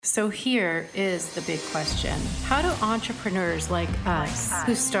So here is the big question. How do entrepreneurs like us,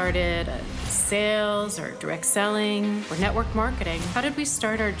 who started sales or direct selling or network marketing, how did we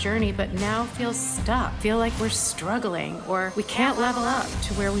start our journey but now feel stuck, feel like we're struggling or we can't level up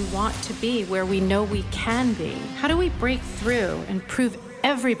to where we want to be, where we know we can be? How do we break through and prove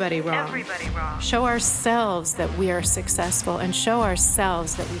everybody wrong? Show ourselves that we are successful and show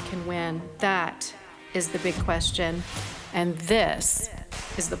ourselves that we can win. That is the big question. And this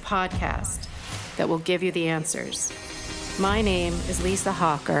is the podcast that will give you the answers. My name is Lisa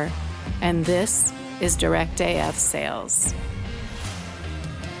Hawker, and this is Direct AF Sales.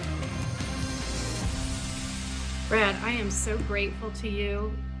 Brad, I am so grateful to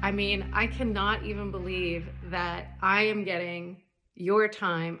you. I mean, I cannot even believe that I am getting your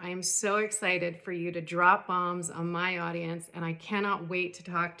time. I am so excited for you to drop bombs on my audience, and I cannot wait to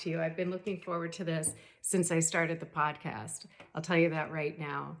talk to you. I've been looking forward to this since I started the podcast. I'll tell you that right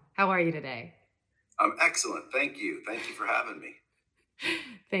now. How are you today? I'm excellent. Thank you. Thank you for having me.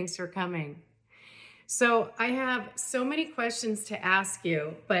 Thanks for coming. So I have so many questions to ask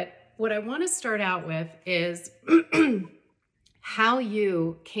you, but what I want to start out with is how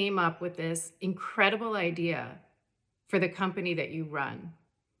you came up with this incredible idea for the company that you run.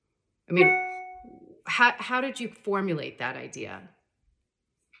 I mean, how did you formulate that idea?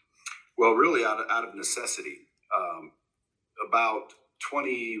 Well, really out of necessity. About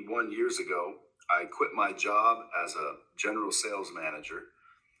 21 years ago, I quit my job as a general sales manager,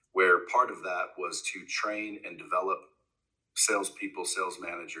 where part of that was to train and develop salespeople, sales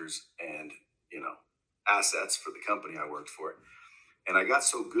managers, and assets for the company I worked for. And I got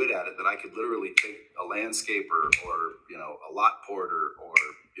so good at it that I could literally take a landscaper or a lot porter or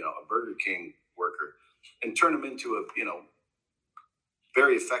a Burger King worker and turn them into a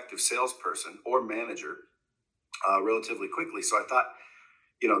very effective salesperson or manager relatively quickly. So I thought,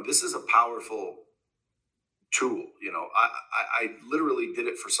 this is a powerful tool. I literally did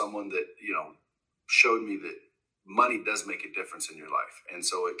it for someone that, showed me that money does make a difference in your life. And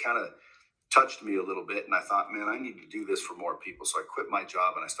so it kind of touched me a little bit. And I thought, man, I need to do this for more people. So I quit my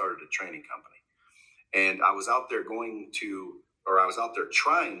job and I started a training company. And I was out there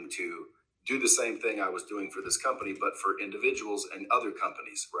trying to do the same thing I was doing for this company, but for individuals and other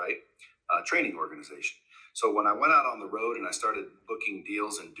companies, right? Training organization. So when I went out on the road and I started booking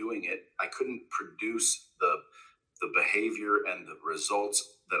deals and doing it, I couldn't produce the behavior and the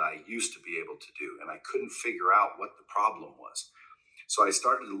results that I used to be able to do. And I couldn't figure out what the problem was. So I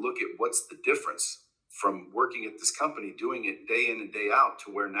started to look at what's the difference from working at this company, doing it day in and day out,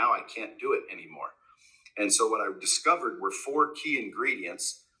 to where now I can't do it anymore. And so what I discovered were 4 key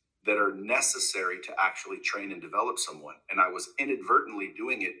ingredients that are necessary to actually train and develop someone. And I was inadvertently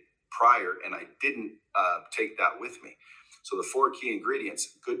doing it prior, and I didn't take that with me. So the 4 key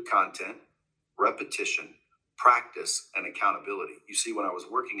ingredients: good content, repetition, practice, and accountability. You see, when I was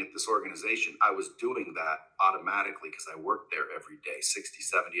working at this organization, I was doing that automatically because I worked there every day, 60,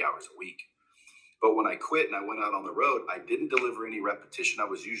 70 hours a week. But when I quit and I went out on the road, I didn't deliver any repetition. I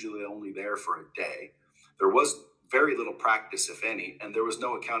was usually only there for a day. There was very little practice, if any, and there was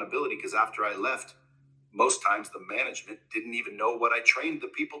no accountability because after I left, most times the management didn't even know what I trained the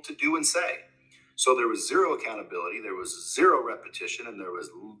people to do and say. So there was zero accountability, there was zero repetition, and there was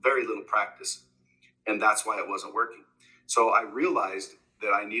very little practice. And that's why it wasn't working. So I realized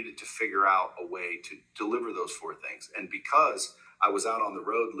that I needed to figure out a way to deliver those 4 things. And because I was out on the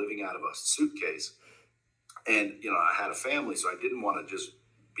road living out of a suitcase, and I had a family, so I didn't want to just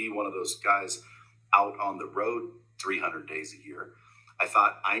be one of those guys out on the road 300 days a year. I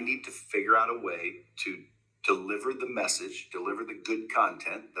thought, I need to figure out a way to deliver the message, deliver the good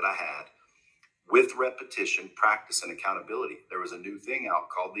content that I had with repetition, practice, and accountability. There was a new thing out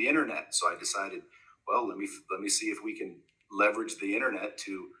called the internet. So I decided, well, let me see if we can leverage the internet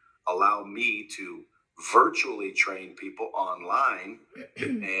to allow me to virtually train people online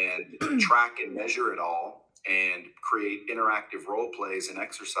and track and measure it all and create interactive role plays and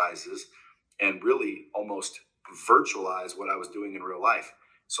exercises and really almost virtualize what I was doing in real life.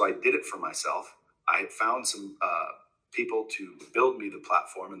 So I did it for myself. I had found some people to build me the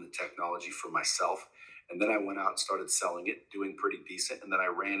platform and the technology for myself. And then I went out and started selling it, doing pretty decent. And then I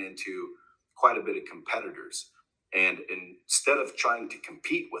ran into quite a bit of competitors. And instead of trying to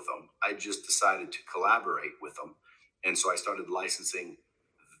compete with them, I just decided to collaborate with them. And so I started licensing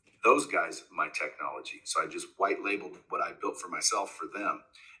those guys my technology. So I just white labeled what I built for myself for them.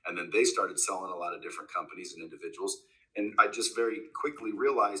 And then they started selling a lot of different companies and individuals. And I just very quickly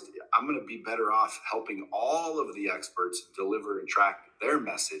realized I'm going to be better off helping all of the experts deliver and track their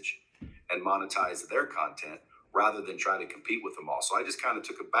message and monetize their content, rather than try to compete with them all. So I just kind of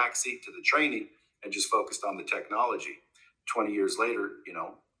took a backseat to the training and just focused on the technology. 20 years later,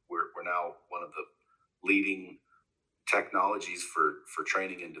 we're now one of the leading technologies for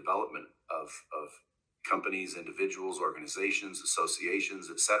training and development of companies, individuals, organizations, associations,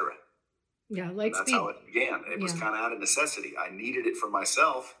 etc. Yeah, And that's Lightspeed. how it began. It was Yeah. kind of out of necessity. I needed it for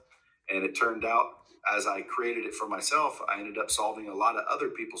myself, and it turned out as I created it for myself, I ended up solving a lot of other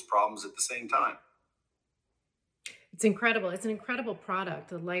people's problems at the same time. It's incredible. It's an incredible product.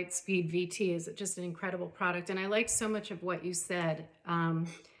 The Lightspeed VT is just an incredible product. And I like so much of what you said.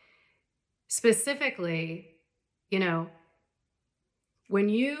 Specifically, you know, when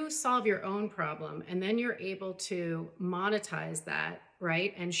you solve your own problem and then you're able to monetize that,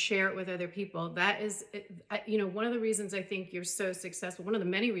 right, and share it with other people, that is, one of the reasons I think you're so successful, one of the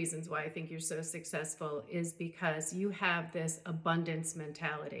many reasons why I think you're so successful is because you have this abundance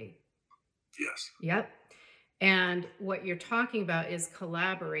mentality. Yes. Yep. And what you're talking about is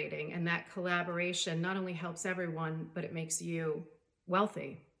collaborating, and that collaboration not only helps everyone, but it makes you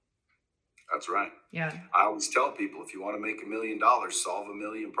wealthy. That's right. Yeah. I always tell people, if you want to make $1 million, solve 1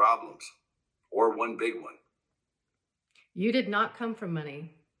 million problems or one big one. You did not come from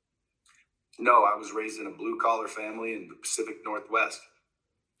money. No, I was raised in a blue collar family in the Pacific Northwest.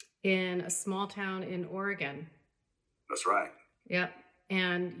 In a small town in Oregon. That's right. Yep.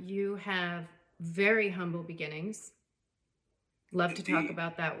 And you have very humble beginnings. Love to talk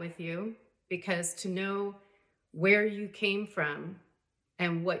about that with you, because to know where you came from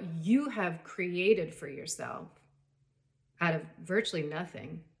and what you have created for yourself out of virtually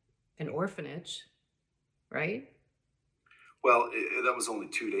nothing, an orphanage, right? Well, that was only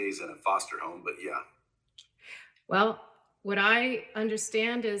 2 days in a foster home, but yeah. Well, what I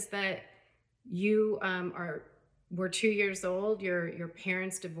understand is that you were 2 years old. Your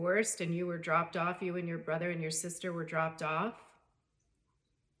parents divorced, and you were dropped off. You and your brother and your sister were dropped off.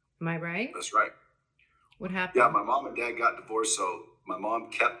 Am I right? That's right. What happened? Yeah, my mom and dad got divorced, so my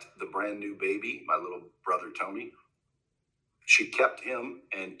mom kept the brand new baby, my little brother Tony. She kept him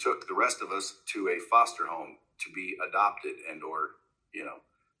and took the rest of us to a foster home to be adopted and or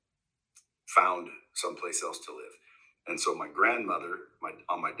found someplace else to live. And so my grandmother,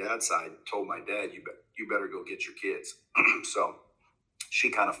 on my dad's side, told my dad, you better go get your kids. So she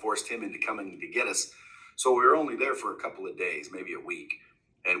kind of forced him into coming to get us. So we were only there for a couple of days, maybe a week.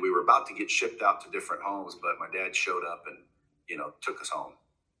 And we were about to get shipped out to different homes, but my dad showed up and, took us home.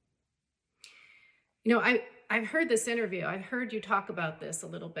 I've heard this interview. I've heard you talk about this a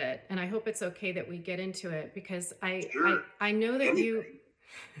little bit, and I hope it's okay that we get into it, because Sure. I know that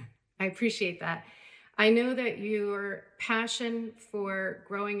I appreciate that. I know that your passion for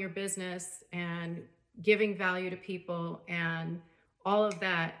growing your business and giving value to people and all of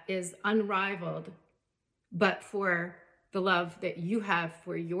that is unrivaled, but for the love that you have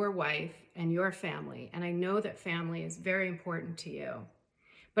for your wife and your family. And I know that family is very important to you.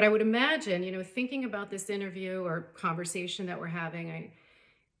 But I would imagine, thinking about this interview or conversation that we're having,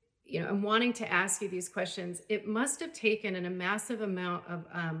 I'm wanting to ask you these questions. It must have taken a massive amount of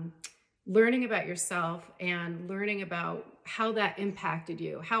learning about yourself and learning about how that impacted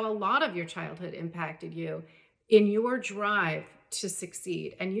you, how a lot of your childhood impacted you in your drive to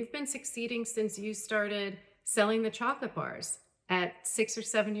succeed. And you've been succeeding since you started selling the chocolate bars at 6 or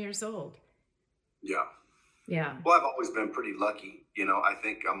 7 years old. Yeah. Yeah. Well, I've always been pretty lucky. I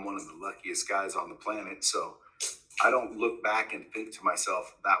think I'm one of the luckiest guys on the planet. So I don't look back and think to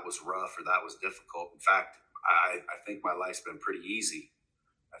myself, that was rough or that was difficult. In fact, I think my life's been pretty easy.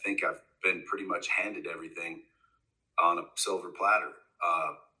 I think I've been pretty much handed everything on a silver platter.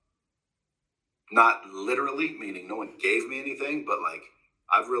 Not literally, meaning no one gave me anything, but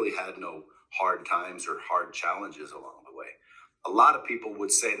I've really had no hard times or hard challenges along the way. A lot of people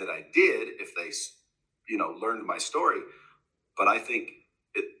would say that I did if they, learned my story, but I think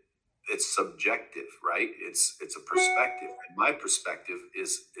it's subjective, right? It's a perspective. And my perspective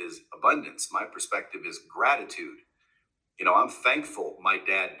is abundance. My perspective is gratitude. I'm thankful my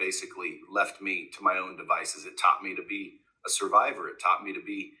dad basically left me to my own devices. It taught me to be a survivor. It taught me to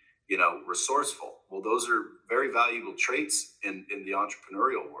be, resourceful. Well, those are very valuable traits in the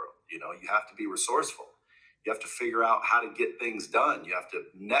entrepreneurial world. You have to be resourceful. You have to figure out how to get things done. You have to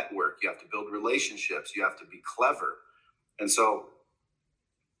network. You have to build relationships. You have to be clever. And so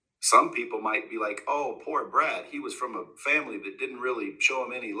some people might be like, oh, poor Brad, he was from a family that didn't really show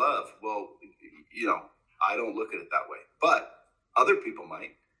him any love. Well, I don't look at it that way, but other people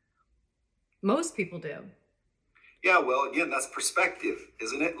might. Most people do. Yeah, well, again, that's perspective,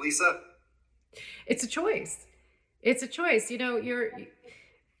 isn't it, Lisa? It's a choice. It's a choice.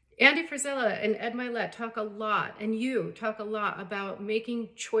 Andy Frisella and Ed Milet talk a lot, and you talk a lot about making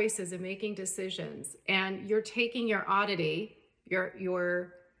choices and making decisions. And you're taking your oddity,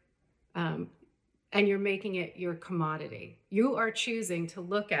 um, and you're making it your commodity. You are choosing to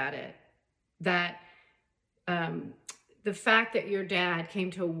look at it that um, the fact that your dad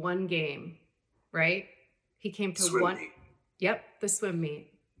came to one game, right? He came to Swim one. meet. Yep, the swim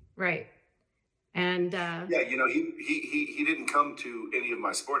meet, right? And Yeah, he didn't come to any of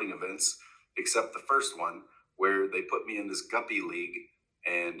my sporting events except the first one where they put me in this guppy league,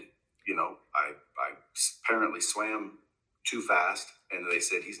 and I apparently swam too fast, and they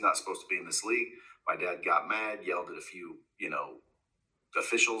said he's not supposed to be in this league. My dad got mad, yelled at a few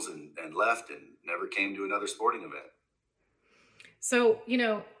officials, and left, and never came to another sporting event. So,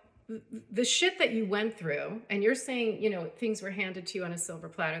 the shit that you went through, and you're saying, things were handed to you on a silver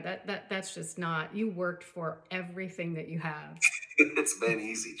platter. That's just not. You worked for everything that you have. It's been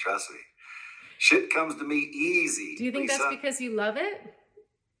easy, trust me. Shit comes to me easy. Do you think Lisa. That's because you love it?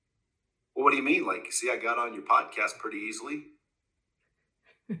 Well, what do you mean? Like, see, I got on your podcast pretty easily.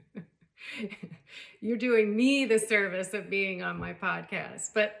 You're doing me the service of being on my podcast.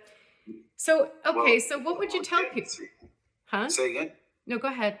 But so, okay, so what would you tell people? Huh? Say again? No, go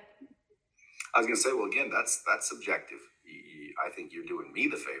ahead. I was going to say, well, again, that's subjective. I think you're doing me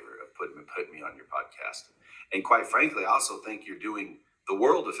the favor of putting me on your podcast. And quite frankly, I also think you're doing the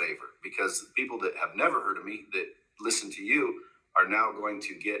world a favor, because people that have never heard of me that listen to you are now going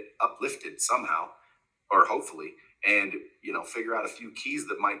to get uplifted somehow, or hopefully, and figure out a few keys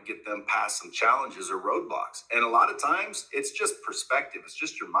that might get them past some challenges or roadblocks. And a lot of times it's just perspective. It's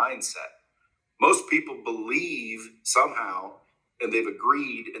just your mindset. Most people believe somehow, and they've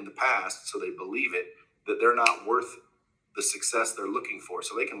agreed in the past, so they believe it, that they're not worth the success they're looking for.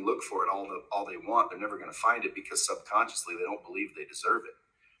 So they can look for it all they want. They're never going to find it because subconsciously they don't believe they deserve it.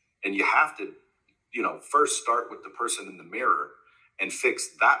 And you have to, first start with the person in the mirror and fix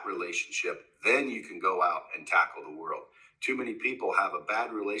that relationship. Then you can go out and tackle the world. Too many people have a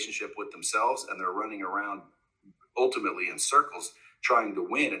bad relationship with themselves, and they're running around ultimately in circles trying to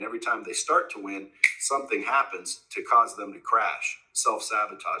win. And every time they start to win, something happens to cause them to crash,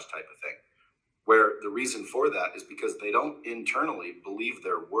 self-sabotage type of thing. Where the reason for that is because they don't internally believe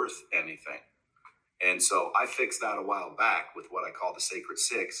they're worth anything. And so I fixed that a while back with what I call the Sacred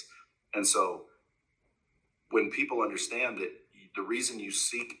Six. And so when people understand that the reason you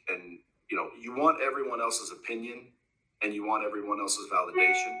seek and, you want everyone else's opinion and you want everyone else's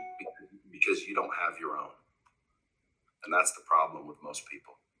validation because you don't have your own. And that's the problem with most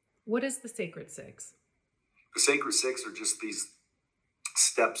people. What is the Sacred Six? The Sacred Six are just these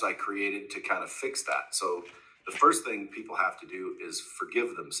steps I created to kind of fix that. So the first thing people have to do is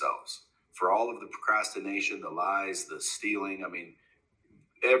forgive themselves for all of the procrastination, the lies, the stealing. I mean,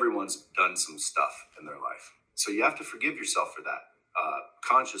 everyone's done some stuff in their life. So you have to forgive yourself for that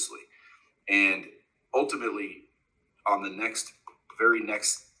consciously. And ultimately, on the very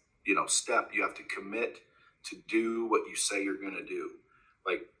next, step, you have to commit to do what you say you're going to do.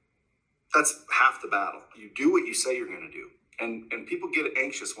 Like, that's half the battle. You do what you say you're going to do. And people get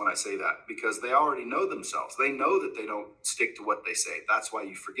anxious when I say that because they already know themselves. They know that they don't stick to what they say. That's why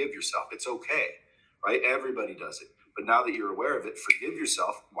you forgive yourself. It's okay, right? Everybody does it. But now that you're aware of it, forgive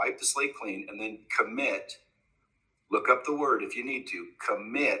yourself, wipe the slate clean, and then commit. Look up the word if you need to.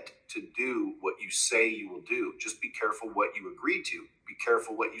 Commit to do what you say you will do. Just be careful what you agree to. Be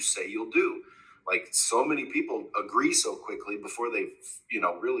careful what you say you'll do. Like, so many people agree so quickly before they,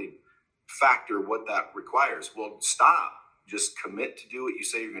 really factor what that requires. Well, stop. Just commit to do what you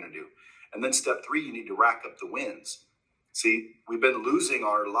say you're going to do. And then step 3, you need to rack up the wins. See, we've been losing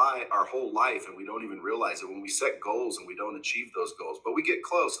our whole life, and we don't even realize it when we set goals and we don't achieve those goals. But we get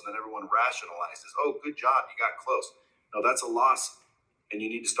close, and then everyone rationalizes, oh, good job, you got close. No, that's a loss, and you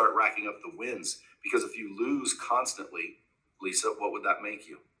need to start racking up the wins. Because if you lose constantly, Lisa, what would that make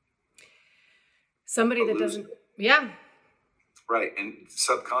you? Somebody that doesn't, yeah. Right, and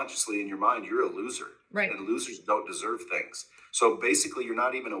subconsciously in your mind, you're a loser. Right. And losers don't deserve things. So basically, you're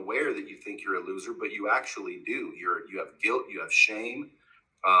not even aware that you think you're a loser, but you actually do. You have guilt, you have shame.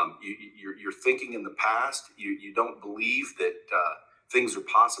 You're thinking in the past. You don't believe that things are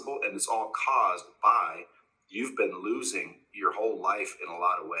possible, and it's all caused by you've been losing your whole life in a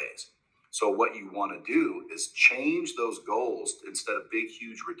lot of ways. So what you want to do is change those goals instead of big,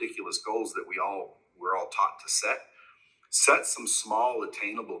 huge, ridiculous goals that we're all taught to set. Set some small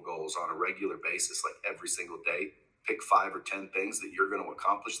attainable goals on a regular basis, like every single day. Pick 5 or 10 things that you're going to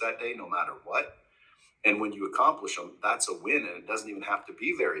accomplish that day, no matter what. And when you accomplish them, that's a win. And it doesn't even have to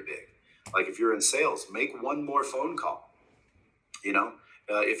be very big. Like if you're in sales, make one more phone call,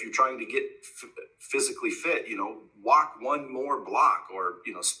 If you're trying to get physically fit, walk one more block, or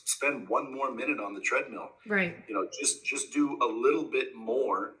spend one more minute on the treadmill. Right. Just do a little bit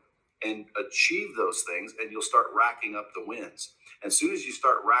more and achieve those things, and you'll start racking up the wins. As soon as you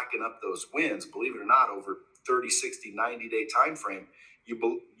start racking up those wins, believe it or not, over 30, 60, 90-day time frame,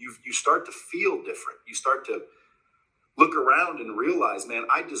 you start to feel different. You start to look around and realize, man,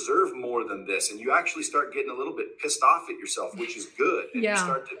 I deserve more than this. And you actually start getting a little bit pissed off at yourself, which is good. And you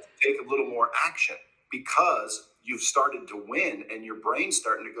start to take a little more action because you've started to win, and your brain's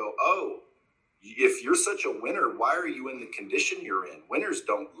starting to go, oh, if you're such a winner, why are you in the condition you're in? Winners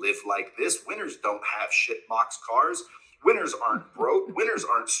don't live like this. Winners don't have shitbox cars. Winners aren't broke. Winners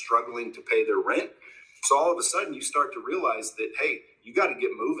aren't struggling to pay their rent. So all of a sudden you start to realize that, hey, you got to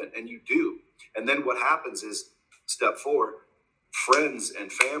get moving, and you do. And then what happens is, step 4, friends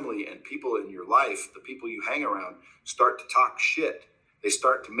and family and people in your life, the people you hang around, start to talk shit. They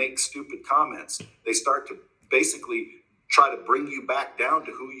start to make stupid comments. They start to basically try to bring you back down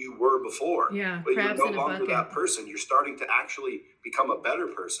to who you were before. Yeah, but you're no longer that person. You're starting to actually become a better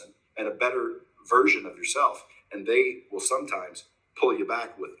person and a better version of yourself. And they will sometimes pull you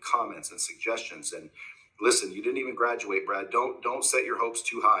back with comments and suggestions. And listen, you didn't even graduate, Brad. Don't set your hopes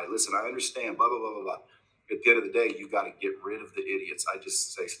too high. Listen, I understand, blah, blah, blah, blah, blah. At the end of the day, you got to get rid of the idiots. I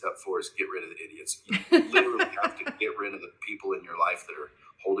just say step 4 is get rid of the idiots. You literally have to get rid of the people in your life that are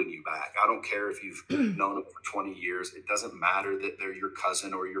holding you back. I don't care if you've known them for 20 years. It doesn't matter that they're your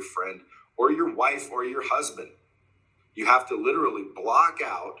cousin or your friend or your wife or your husband. You have to literally block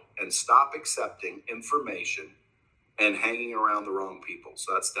out and stop accepting information and hanging around the wrong people.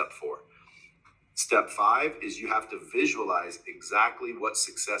 So that's step 4. Step 5 is you have to visualize exactly what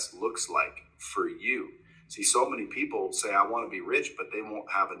success looks like for you. See, so many people say, I want to be rich, but they won't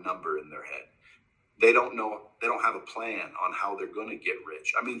have a number in their head. They don't know, they don't have a plan on how they're going to get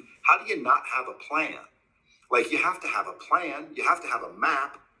rich. I mean, how do you not have a plan? Like, you have to have a plan. You have to have a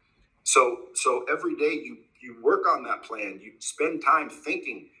map. So every day you work on that plan. You spend time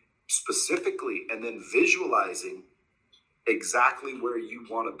thinking specifically and then visualizing exactly where you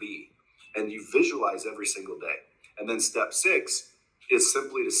want to be. And you visualize every single day. And then step 6 is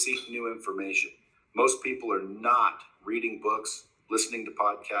simply to seek new information. Most people are not reading books, listening to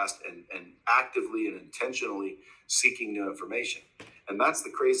podcasts, and actively and intentionally seeking new information. And that's the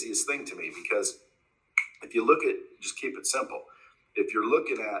craziest thing to me, because if you look at, just keep it simple. If you're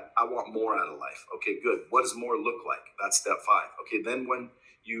looking at, I want more out of life. Okay, good. What does more look like? That's step 5. Okay, then when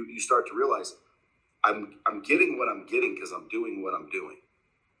you start to realize, I'm getting what I'm getting because I'm doing what I'm doing.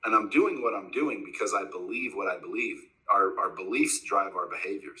 And I'm doing what I'm doing because I believe what I believe. Our beliefs drive our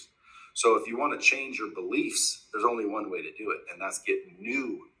behaviors. So if you want to change your beliefs, there's only one way to do it, and that's get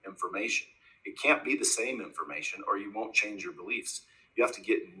new information. It can't be the same information, or you won't change your beliefs. You have to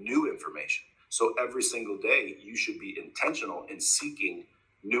get new information. So every single day, you should be intentional in seeking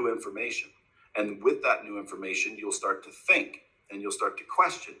new information. And with that new information, you'll start to think, and you'll start to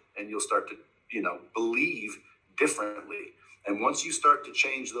question, and you'll start to, believe differently. And once you start to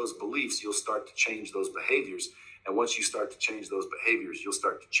change those beliefs, you'll start to change those behaviors. And once you start to change those behaviors, you'll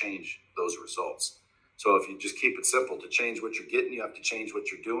start to change those results. So if you just keep it simple, to change what you're getting, you have to change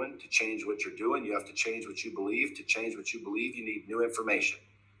what you're doing. To change what you're doing, you have to change what you believe. To change what you believe, you need new information.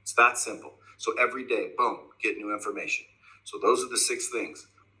 It's that simple. So every day, boom, get new information. So those are the 6 things.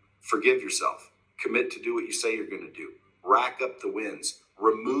 Forgive yourself. Commit to do what you say you're going to do. Rack up the wins.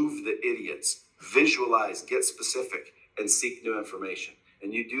 Remove the idiots. Visualize, get specific, and seek new information.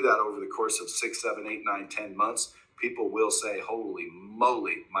 And you do that over the course of 6, 7, 8, 9, 10 months, people will say, holy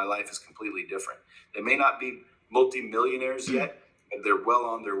moly, my life is completely different. They may not be multimillionaires yet, but they're well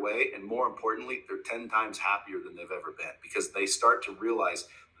on their way. And more importantly, they're 10 times happier than they've ever been, because they start to realize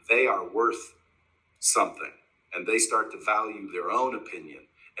they are worth something, and they start to value their own opinion.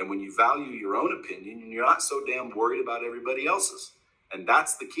 And when you value your own opinion, you're not so damn worried about everybody else's. And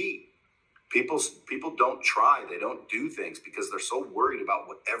that's the key. People don't try. They don't do things because they're so worried about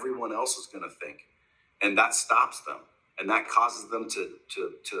what everyone else is going to think. And that stops them. And that causes them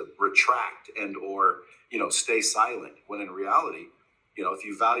to retract and or, stay silent. When in reality, if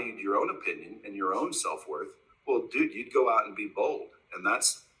you valued your own opinion and your own self-worth, well, dude, you'd go out and be bold. And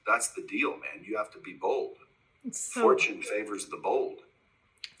that's the deal, man. You have to be bold. Fortune favors the bold.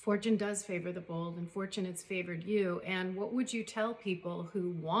 Fortune does favor the bold, and fortune has favored you. And what would you tell people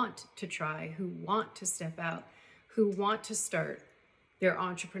who want to try, who want to step out, who want to start their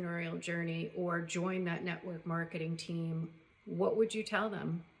entrepreneurial journey or join that network marketing team? What would you tell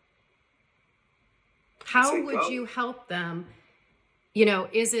them? How would you help them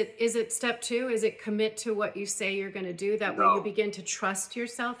Is it step two? Is it commit to what you say you're going to do? That way you No. begin to trust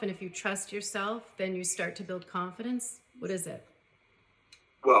yourself. And if you trust yourself, then you start to build confidence. What is it?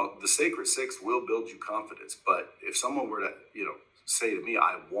 Well, the Sacred Six will build you confidence, but if someone were to, say to me,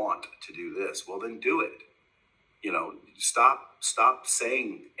 I want to do this, well, then do it. Stop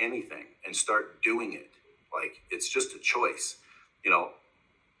saying anything and start doing it. Like, it's just a choice.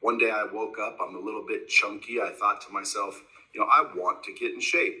 One day I woke up, I'm a little bit chunky. I thought to myself, I want to get in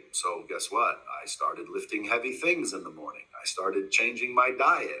shape. So guess what? I started lifting heavy things in the morning. I started changing my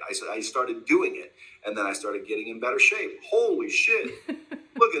diet. I started doing it. And then I started getting in better shape. Holy shit.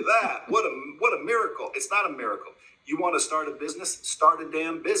 Look at that. What a miracle. It's not a miracle. You want to start a business? Start a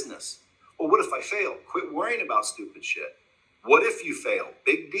damn business. Well, what if I fail? Quit worrying about stupid shit. What if you fail?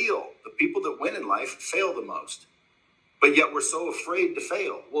 Big deal. The people that win in life fail the most. But yet we're so afraid to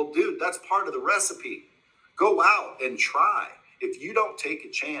fail. Well, dude, that's part of the recipe. Go out and try. If you don't take a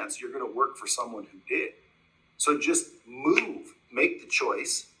chance, you're going to work for someone who did. So just move, make the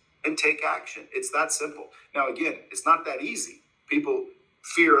choice, and take action. It's that simple. Now, again, it's not that easy. People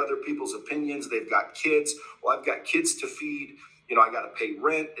fear other people's opinions. They've got kids. Well, I've got kids to feed. I got to pay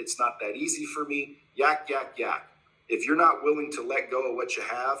rent. It's not that easy for me. Yak, yak, yak. If you're not willing to let go of what you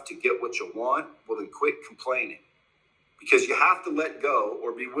have to get what you want, well, then quit complaining. Because you have to let go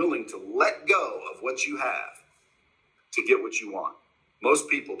or be willing to let go of what you have to get what you want. Most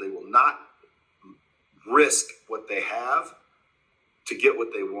people, they will not risk what they have to get what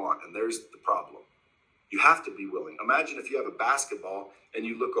they want. And there's the problem. You have to be willing. Imagine if you have a basketball and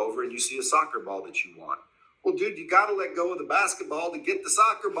you look over and you see a soccer ball that you want. Well, dude, you got to let go of the basketball to get the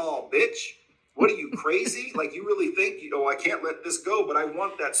soccer ball, bitch. What are you, crazy? Like, you really think, I can't let this go, but I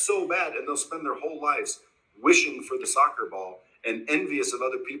want that so bad. And they'll spend their whole lives wishing for the soccer ball and envious of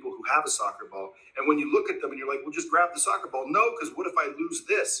other people who have a soccer ball. And when you look at them and you're like, well, just grab the soccer ball. No, because what if I lose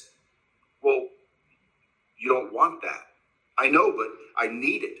this? Well, you don't want that. I know, but I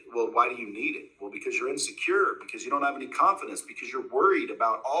need it. Well, why do you need it? Well, because you're insecure, because you don't have any confidence, because you're worried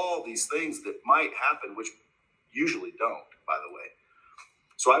about all these things that might happen, which usually don't, by the way.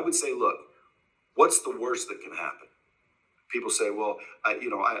 So I would say, look, what's the worst that can happen? People say, well,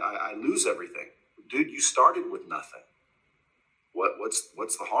 I lose everything. Dude, you started with nothing.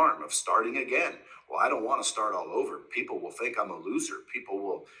 What's the harm of starting again? Well, I don't want to start all over. People will think I'm a loser. People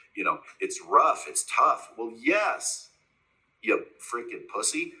will, it's rough, it's tough. Well, yes, you freaking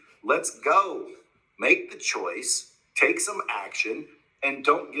pussy. Let's go. Make the choice, take some action, and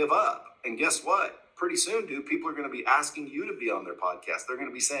don't give up. And guess what? Pretty soon, dude, people are going to be asking you to be on their podcast. They're going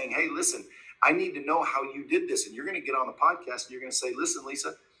to be saying, hey, listen, I need to know how you did this. And you're going to get on the podcast and you're going to say, listen,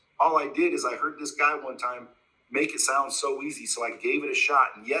 Lisa, all I did is I heard this guy one time make it sound so easy. So I gave it a shot.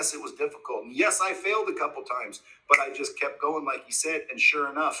 And yes, it was difficult. And yes, I failed a couple times, but I just kept going like he said. And sure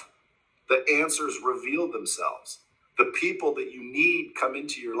enough, the answers revealed themselves. The people that you need come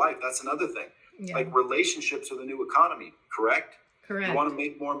into your life. That's another thing. Yeah. Like, relationships are the new economy, correct? Correct. You want to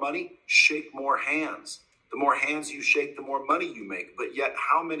make more money? Shake more hands. The more hands you shake, the more money you make. But yet,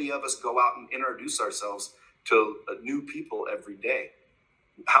 how many of us go out and introduce ourselves to new people every day?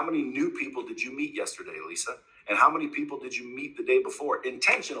 How many new people did you meet yesterday, Lisa? And how many people did you meet the day before?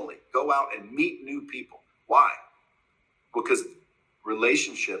 Intentionally go out and meet new people. Why? Because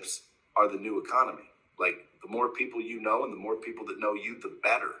relationships are the new economy. Like, the more people you know and the more people that know you, the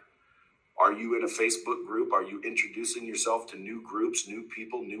better. Are you in a Facebook group? Are you introducing yourself to new groups, new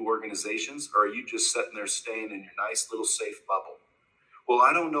people, new organizations? Or are you just sitting there staying in your nice little safe bubble? Well,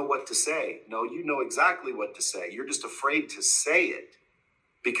 I don't know what to say. No, you know exactly what to say. You're just afraid to say it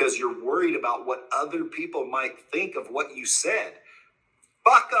because you're worried about what other people might think of what you said.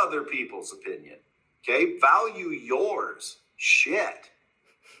 Fuck other people's opinion. Okay? Value yours. Shit.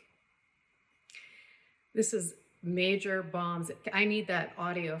 This is major bombs. I need that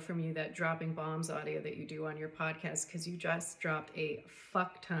audio from you, that dropping bombs audio that you do on your podcast, because you just dropped a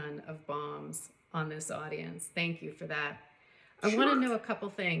fuck ton of bombs on this audience. Thank you for that. I want to know a couple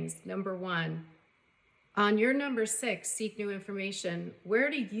things. Number one, on your number 6, seek new information. Where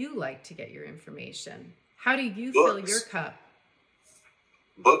do you like to get your information? How do you fill your cup?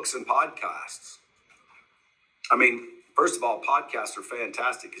 Books and podcasts. I mean, first of all, podcasts are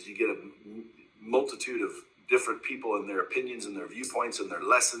fantastic because you get a multitude of different people and their opinions and their viewpoints and their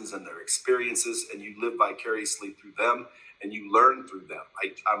lessons and their experiences, and you live vicariously through them and you learn through them.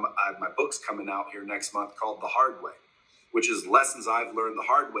 I have my book's coming out here next month called The Hard Way, which is lessons I've learned the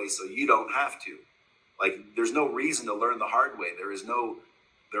hard way so you don't have to. Like, there's no reason to learn the hard way. There is no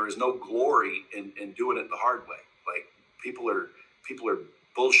glory in doing it the hard way. Like, people are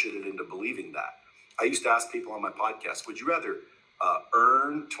bullshitted into believing that. I used to ask people on my podcast, would you rather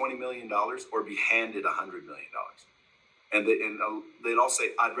earn $20 million or be handed $100 million. And they'd all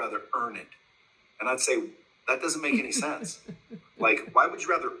say, I'd rather earn it. And I'd say, that doesn't make any sense. Like, why would you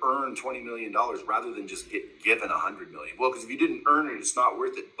rather earn $20 million rather than just get given $100 million? Well, because if you didn't earn it, it's not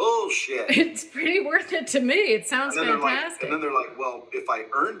worth it. Bullshit. It's pretty worth it to me. It sounds fantastic. And then they're like, well, if I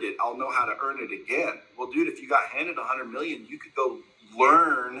earned it, I'll know how to earn it again. Well, dude, if you got handed $100 million, you could go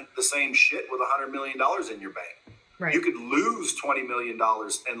learn the same shit with $100 million in your bank. Right. You could lose $20 million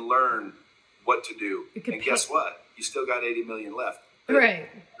and learn what to do. And guess what? You still got 80 million left. Right.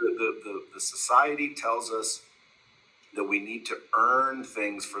 The society tells us that we need to earn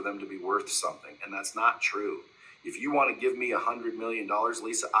things for them to be worth something. And that's not true. If you want to give me $100 million,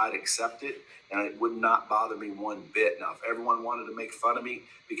 Lisa, I'd accept it. And it would not bother me one bit. Now, if everyone wanted to make fun of me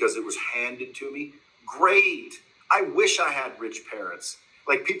because it was handed to me, great. I wish I had rich parents.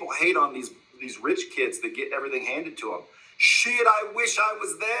 Like, people hate on these rich kids that get everything handed to them. Shit, I wish I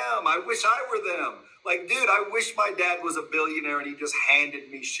was them. I wish I were them. Like, dude, I wish my dad was a billionaire and he just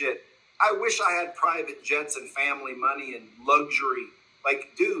handed me shit. I wish I had private jets and family money and luxury. Like,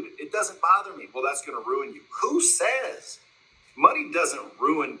 dude, it doesn't bother me. Well, that's going to ruin you. Who says? Money doesn't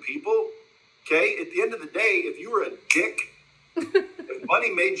ruin people. Okay? At the end of the day, if you were a dick, if money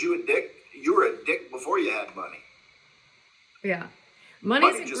made you a dick, you were a dick before you had money. Yeah.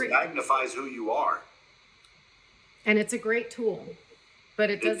 Money just magnifies who you are. And it's a great tool. But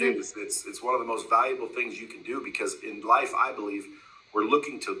it doesn't. It's one of the most valuable things you can do, because in life, I believe, we're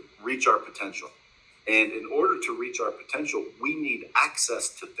looking to reach our potential. And in order to reach our potential, we need access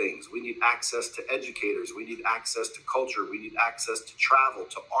to things. We need access to educators. We need access to culture. We need access to travel,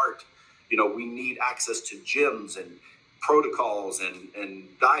 to art. You know, we need access to gyms and protocols and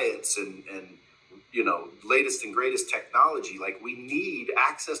diets and you know, latest and greatest technology. Like, we need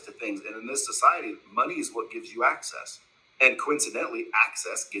access to things. And in this society, money is what gives you access. And coincidentally,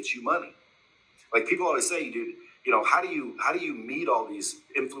 access gets you money. Like, people always say, dude, you know, how do you meet all these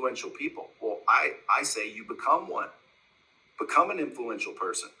influential people? Well, I say you become one. Become an influential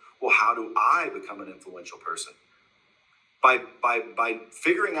person. Well, how do I become an influential person? By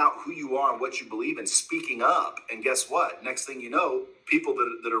figuring out who you are and what you believe and speaking up. And guess what? Next thing you know, people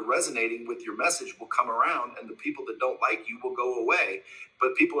that are resonating with your message will come around, and the people that don't like you will go away.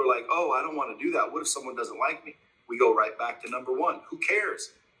 But people are like, oh, I don't want to do that. What if someone doesn't like me? We go right back to number one. Who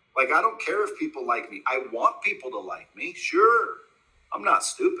cares? Like, I don't care if people like me. I want people to like me. Sure. I'm not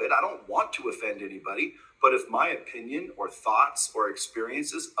stupid. I don't want to offend anybody. But if my opinion or thoughts or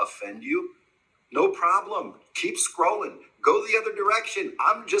experiences offend you, no problem. Keep scrolling. Go the other direction.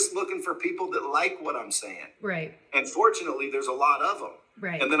 I'm just looking for people that like what I'm saying. Right. And fortunately, there's a lot of them.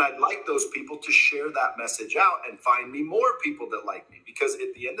 Right. And then I'd like those people to share that message out and find me more people that like me. Because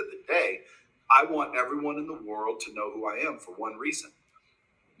at the end of the day, I want everyone in the world to know who I am for one reason.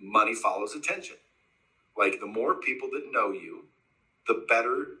 Money follows attention. Like, the more people that know you, the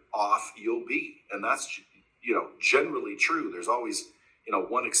better off you'll be. And that's, you know, generally true. There's always, you know,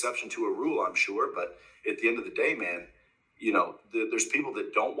 one exception to a rule, I'm sure. But at the end of the day, man, you know, there's people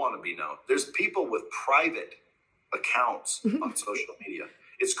that don't want to be known. There's people with private accounts on social media.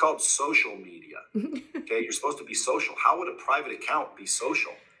 It's called social media. Okay, you're supposed to be social. How would a private account be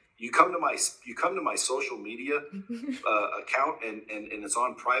social? You come to my social media account and it's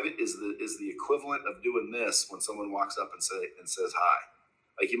on private is the equivalent of doing this when someone walks up and says hi.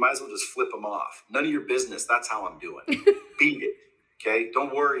 Like, you might as well just flip them off. None of your business. That's how I'm doing. Beat it. Okay,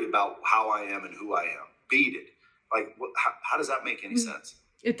 don't worry about how I am and who I am. Beat it. Like, how does that make any sense?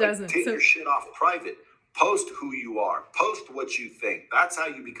 It doesn't. Like, take your shit off private. Post who you are. Post what you think. That's how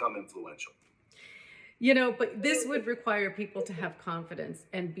you become influential. You know, but this would require people to have confidence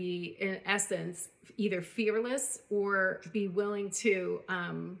and be, in essence, either fearless or be willing to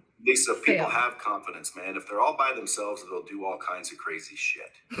Lisa, people fail. have confidence, man. If they're all by themselves, they'll do all kinds of crazy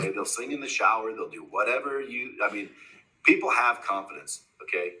shit. Okay? They'll sing in the shower. They'll do whatever people have confidence,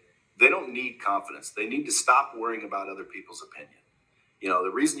 okay? They don't need confidence. They need to stop worrying about other people's opinion. You know,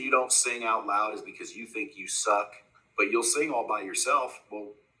 the reason you don't sing out loud is because you think you suck, but you'll sing all by yourself. Well,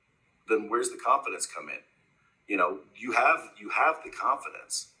 then where's the confidence come in? You know, you have the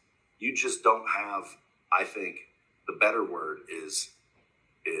confidence. You just don't have, I think the better word is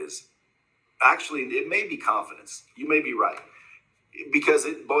actually, it may be confidence. You may be right. Because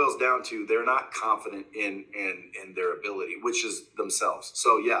it boils down to they're not confident in their ability, which is themselves.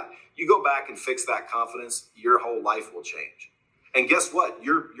 So yeah, you go back and fix that confidence, your whole life will change. And guess what?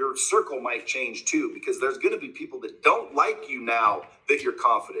 Your circle might change too, because there's going to be people that don't like you now that you're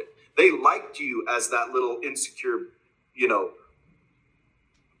confident. They liked you as that little insecure, you know,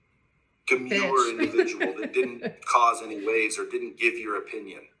 demure individual that didn't cause any waves or didn't give your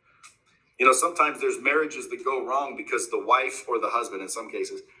opinion. You know, sometimes there's marriages that go wrong because the wife or the husband, in some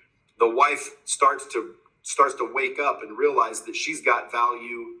cases, the wife starts to wake up and realize that she's got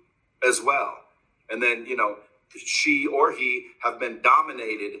value as well. And then, you know, she or he have been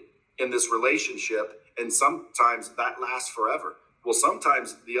dominated in this relationship, and sometimes that lasts forever. Well,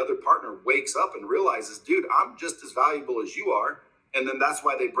 sometimes the other partner wakes up and realizes, dude, I'm just as valuable as you are. And then that's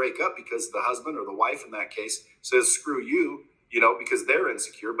why they break up, because the husband or the wife in that case says, screw you, you know, because they're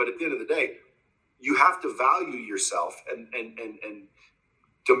insecure. But at the end of the day, you have to value yourself and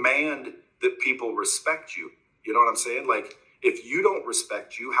demand that people respect you. You know what I'm saying? Like, if you don't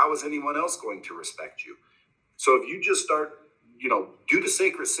respect you, how is anyone else going to respect you? So if you just start, you know, do the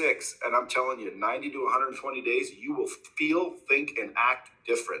Sacred Six, and I'm telling you, 90 to 120 days, you will feel, think, and act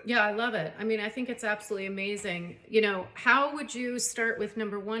different. Yeah, I love it. I mean, I think it's absolutely amazing. You know, how would you start with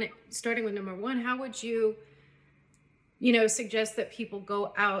number one? Starting with number one, how would you, you know, suggest that people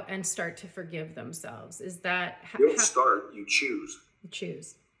go out and start to forgive themselves? Is that you don't start, you choose. You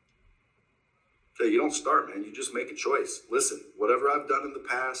choose. Okay, you don't start, man. You just make a choice. Listen, whatever I've done in the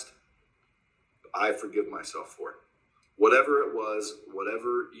past, I forgive myself for it. Whatever it was,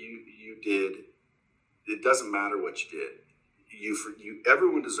 whatever you did, it doesn't matter what you did.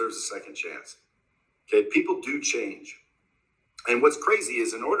 Everyone deserves a second chance. Okay, people do change. And what's crazy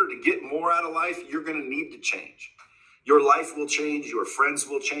is, in order to get more out of life, you're going to need to change. Your life will change, your friends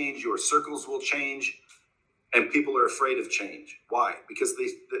will change, your circles will change, and people are afraid of change. Why? Because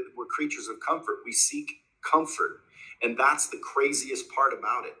we're creatures of comfort. We seek comfort. And that's the craziest part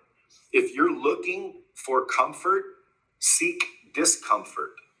about it. If you're looking for comfort, seek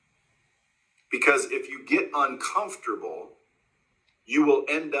discomfort. Because if you get uncomfortable, you will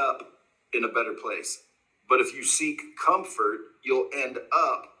end up in a better place. But if you seek comfort, you'll end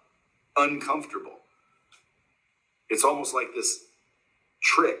up uncomfortable. It's almost like this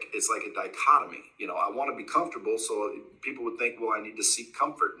trick. It's like a dichotomy. You know, I want to be comfortable, so people would think, well, I need to seek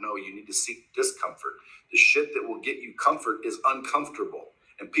comfort. No, you need to seek discomfort. The shit that will get you comfort is uncomfortable.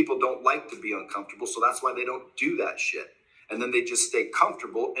 And people don't like to be uncomfortable, so that's why they don't do that shit. And then they just stay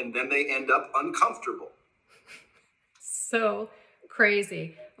comfortable, and then they end up uncomfortable. So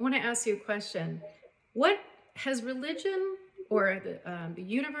crazy. I want to ask you a question. What has religion or the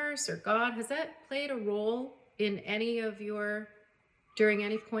universe or God, has that played a role in any of during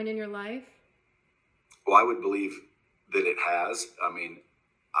any point in your life? Well, I would believe that it has. I mean,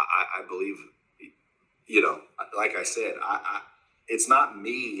 I believe, you know, like I said, it's not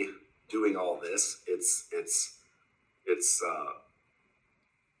me doing all this.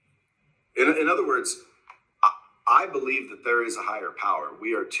 In other words, I believe that there is a higher power.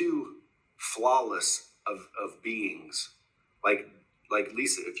 We are too flawless of beings. Like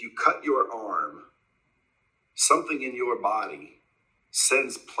Lisa, if you cut your arm, something in your body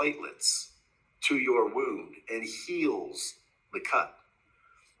sends platelets to your wound and heals the cut.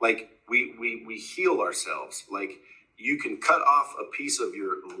 Like we heal ourselves. Like, you can cut off a piece of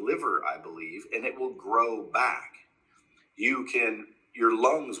your liver, I believe, and it will grow back. Your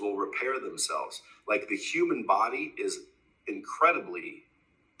lungs will repair themselves. Like, the human body is incredibly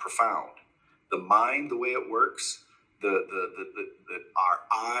profound. The mind, the way it works, our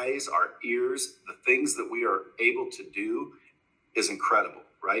eyes, our ears, the things that we are able to do is incredible,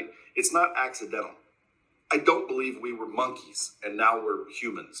 right? It's not accidental. I don't believe we were monkeys and now we're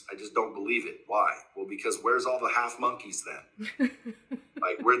humans. I just don't believe it. Why? Well, because where's all the half monkeys then?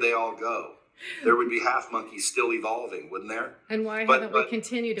 Like, where'd they all go? There would be half monkeys still evolving, wouldn't there? And why haven't we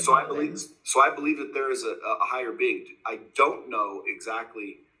continued evolving? So I believe that there is a higher being. I don't know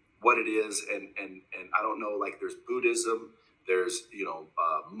exactly what it is, and I don't know, like, there's Buddhism, there's, you know,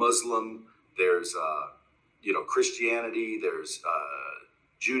 Muslim, there's you know, Christianity, there's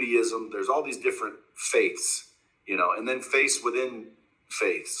Judaism, there's all these different faiths, you know, and then faiths within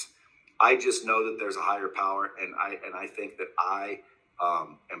faiths. I just know that there's a higher power, and I think that I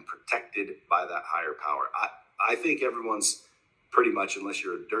am protected by that higher power. I think everyone's pretty much, unless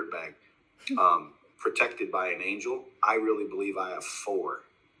you're a dirtbag, protected by an angel. I really believe I have 4.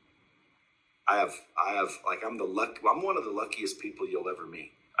 I have like, I'm one of the luckiest people you'll ever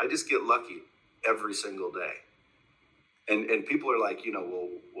meet. I just get lucky every single day. And people are like, you know,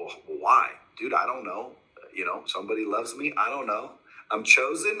 well, why? Dude, I don't know. You know, somebody loves me. I don't know. I'm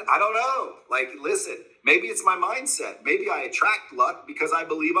chosen. I don't know. Like, listen, maybe it's my mindset. Maybe I attract luck because I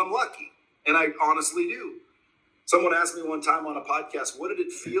believe I'm lucky. And I honestly do. Someone asked me one time on a podcast, what did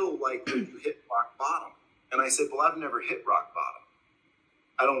it feel like when you hit rock bottom? And I said, well, I've never hit rock bottom.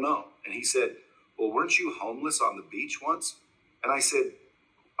 I don't know. And he said, well, weren't you homeless on the beach once? And I said,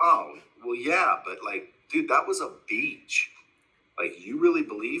 Oh, well, yeah, but like, dude, that was a beach. Like, you really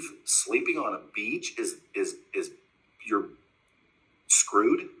believe sleeping on a beach is you're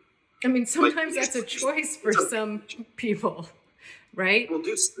screwed? I mean, Like, sometimes that's a choice for it's a some people, right? well,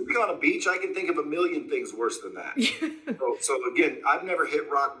 dude, sleeping on a beach, I can think of a million things worse than that. So again, I've never hit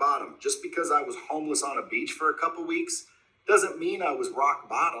rock bottom. Just because I was homeless on a beach for a couple weeks doesn't mean I was rock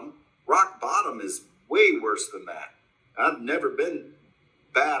bottom. Rock bottom is way worse than that. I've never been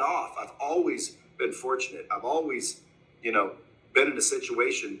bad off. I've always been fortunate. I've always, you know, been in a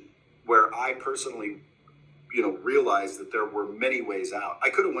situation where I personally, realized that there were many ways out. I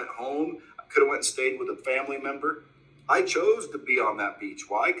could have went home. I could have went and stayed with a family member. I chose to be on that beach.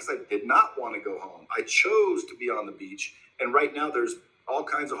 Why? Because I did not want to go home. I chose to be on the beach. And right now there's all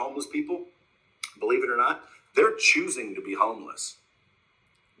kinds of homeless people. Believe it or not, they're choosing to be homeless.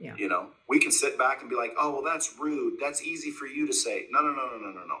 Yeah. We can sit back and be like, oh, well, that's rude. That's easy for you to say. No, no, no, no,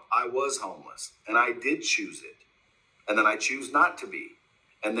 no, no, no. I was homeless and I did choose it. And then I choose not to be.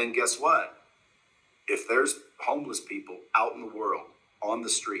 And then guess what? If there's homeless people out in the world on the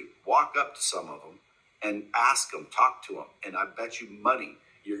street, walk up to some of them and ask them, talk to them. And I bet you money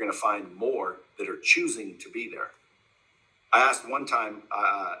you're going to find more that are choosing to be there. I asked one time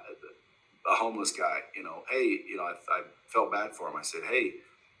a homeless guy, hey, I felt bad for him. I said, hey,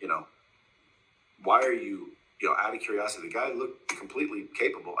 why are you, out of curiosity, the guy looked completely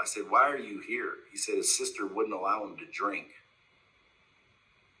capable. I said, why are you here? He said his sister wouldn't allow him to drink.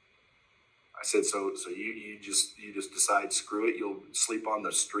 I said, so you just decide, screw it, you'll sleep on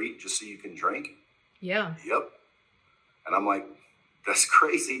the street just so you can drink? Yeah. Yep. And I'm like, that's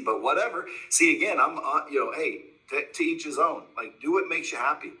crazy, but whatever. See, again, I'm, hey, to each his own. Like, do what makes you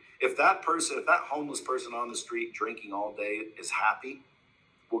happy. If that homeless person on the street drinking all day is happy,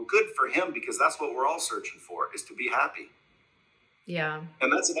 well, good for him, because that's what we're all searching for, is to be happy. Yeah.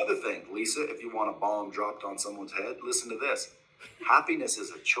 And that's another thing, Lisa, if you want a bomb dropped on someone's head, listen to this. Happiness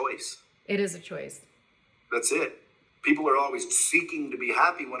is a choice. It is a choice. That's it. People are always seeking to be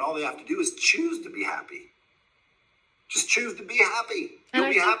happy when all they have to do is choose to be happy. Just choose to be happy. You'll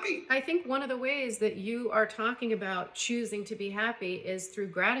be happy. I think one of the ways that you are talking about choosing to be happy is through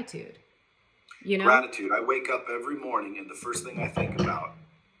gratitude. Gratitude. I wake up every morning and the first thing I think about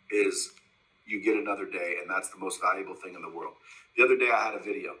is you get another day, and that's the most valuable thing in the world. The other day I had a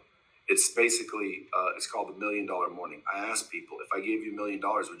video. It's basically, it's called the $1 Million Morning. I asked people, if I gave you $1 million,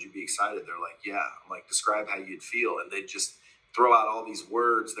 would you be excited? They're like, yeah. I'm like, describe how you'd feel. And they just throw out all these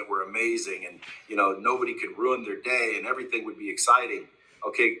words that were amazing, and, nobody could ruin their day and everything would be exciting.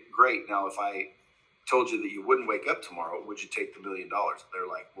 Okay, great. Now, if I told you that you wouldn't wake up tomorrow, would you take the $1 million? They're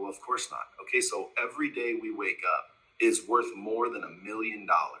like, well, of course not. Okay, so every day we wake up is worth more than $1 million,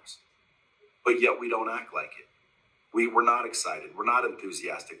 but yet we don't act like it. We're not excited. We're not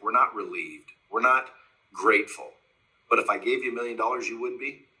enthusiastic. We're not relieved. We're not grateful. But if I gave you $1 million, you would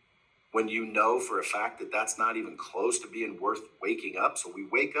be, when you know for a fact that that's not even close to being worth waking up. So we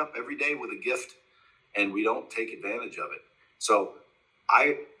wake up every day with a gift and we don't take advantage of it. So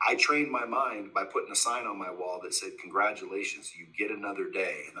I trained my mind by putting a sign on my wall that said, congratulations, you get another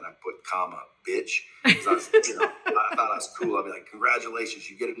day. And then I put comma, bitch. Because I thought I was cool. I'd be like, congratulations,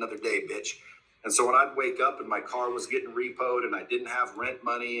 you get another day, bitch. And so when I'd wake up and my car was getting repoed and I didn't have rent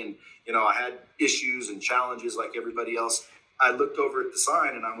money and, I had issues and challenges like everybody else, I looked over at the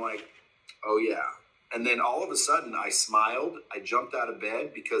sign and I'm like, oh yeah. And then all of a sudden I smiled. I jumped out of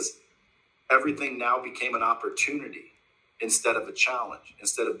bed because everything now became an opportunity instead of a challenge.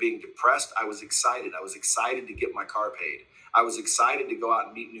 Instead of being depressed, I was excited. I was excited to get my car paid. I was excited to go out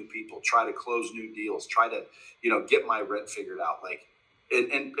and meet new people, try to close new deals, try to, get my rent figured out,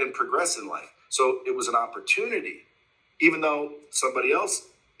 and progress in life. So it was an opportunity, even though somebody else,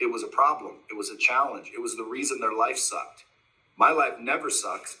 it was a problem. It was a challenge. It was the reason their life sucked. My life never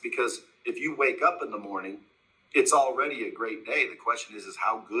sucks, because if you wake up in the morning, it's already a great day. The question is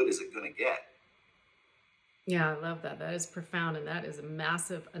how good is it going to get? Yeah, I love that. That is profound. And that is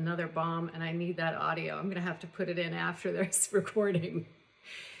another bomb. And I need that audio. I'm going to have to put it in after this recording.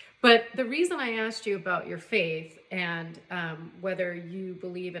 But the reason I asked you about your faith and whether you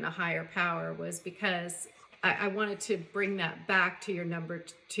believe in a higher power was because I wanted to bring that back to your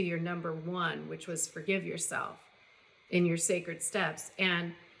number one, which was forgive yourself in your sacred steps.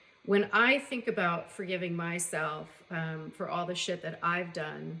 And when I think about forgiving myself for all the shit that I've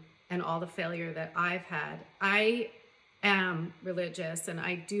done and all the failure that I've had, I am religious and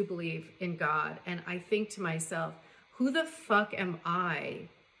I do believe in God. And I think to myself, who the fuck am I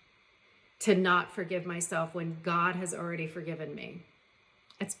to not forgive myself when God has already forgiven me?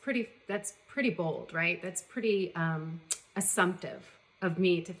 That's pretty bold, right? That's pretty assumptive. of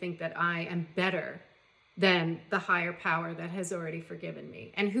me to think that I am better than the higher power that has already forgiven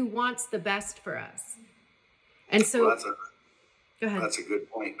me and who wants the best for us. And so, Well, go ahead. that's a good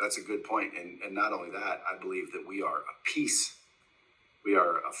point. That's a good point. And not only that, I believe that we are a piece. We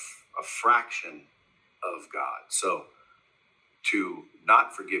are a fraction of God. So to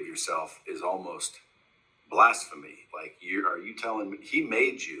not forgive yourself is almost blasphemy. Like, are you telling me he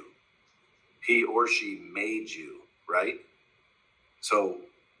made you? He or she made you, right? So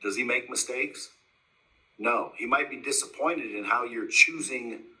does he make mistakes? No. He might be disappointed in how you're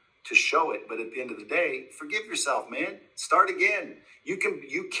choosing to show it, but at the end of the day, forgive yourself, man. Start again. You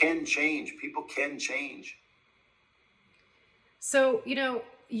can change. People can change. So,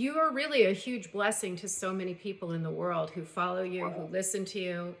 you are really a huge blessing to so many people in the world who follow you, who listen to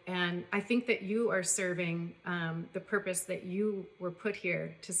you. And I think that you are serving the purpose that you were put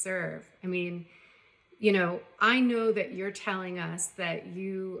here to serve. I mean, I know that you're telling us that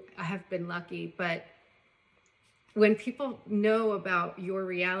you have been lucky, but when people know about your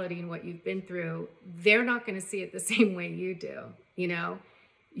reality and what you've been through, they're not going to see it the same way you do.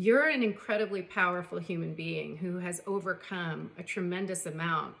 You're an incredibly powerful human being who has overcome a tremendous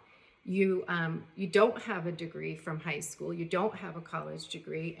amount. You don't have a degree from high school. You don't have a college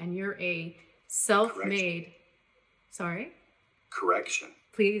degree, and you're a self-made. Sorry? Correction.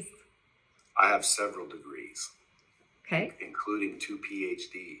 Please. I have several degrees. Okay. Including 2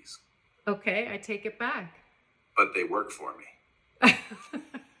 PhDs. Okay, I take it back. But they work for me.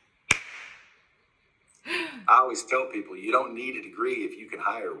 I always tell people you don't need a degree if you can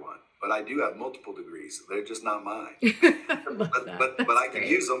hire one. But I do have multiple degrees. They're just not mine. but I can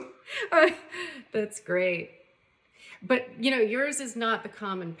use them. That's great. But, yours is not the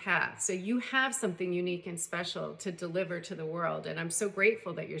common path. So you have something unique and special to deliver to the world. And I'm so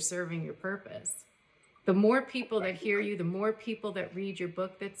grateful that you're serving your purpose. The more people that hear you, the more people that read your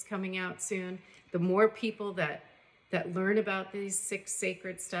book that's coming out soon, the more people that learn about these 6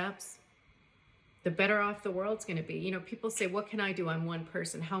 sacred steps, the better off the world's going to be. People say, what can I do? I'm one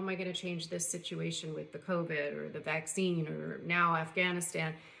person. How am I going to change this situation with the COVID or the vaccine or now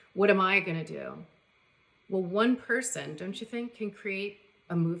Afghanistan? What am I going to do? Well, one person, don't you think, can create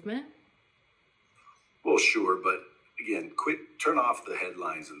a movement? Well, sure. But again, turn off the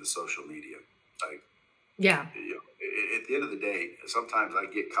headlines and the social media. Yeah. At the end of the day, sometimes I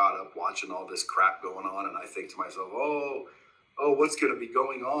get caught up watching all this crap going on and I think to myself, oh, what's going to be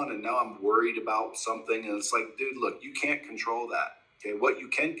going on? And now I'm worried about something. And it's like, dude, look, you can't control that. Okay. What you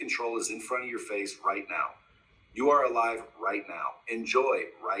can control is in front of your face right now. You are alive right now. Enjoy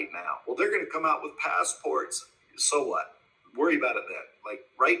right now. Well, they're going to come out with passports. So what? Worry about it then. Like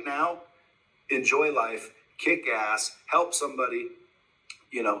right now, enjoy life, kick ass, help somebody,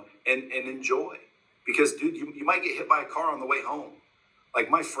 and enjoy. Because, dude, you might get hit by a car on the way home. Like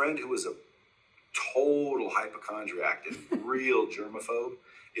my friend who was a total hypochondriac and real germaphobe,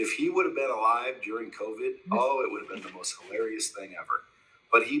 if he would have been alive during COVID, it would have been the most hilarious thing ever.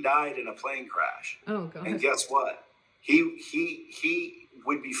 But he died in a plane crash. Oh, God. And guess what? He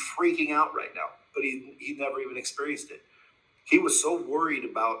would be freaking out right now, but he never even experienced it. He was so worried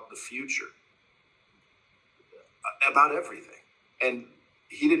about the future, about everything. And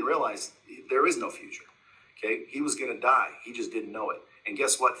he didn't realize there is no future. Okay. He was going to die. He just didn't know it. And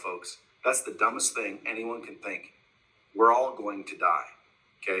guess what, folks? That's the dumbest thing anyone can think. We're all going to die.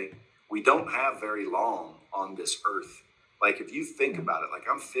 Okay. We don't have very long on this earth. Like if you think about it, like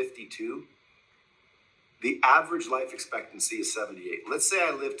I'm 52, the average life expectancy is 78. Let's say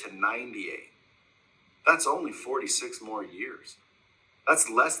I live to 98. That's only 46 more years. That's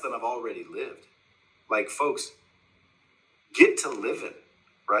less than I've already lived. Like folks, get to living,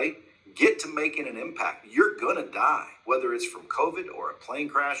 right? Get to making an impact. You're going to die, whether it's from COVID or a plane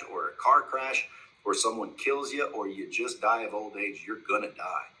crash or a car crash or someone kills you or you just die of old age. You're going to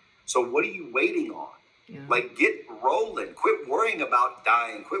die. So what are you waiting on? Yeah. Like get rolling. Quit worrying about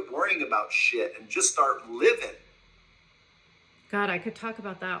dying. Quit worrying about shit and just start living. God, I could talk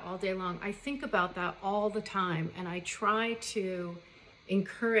about that all day long. I think about that all the time. And I try to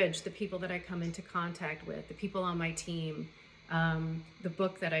encourage the people that I come into contact with, the people on my team, the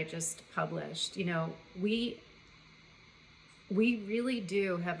book that I just published. We really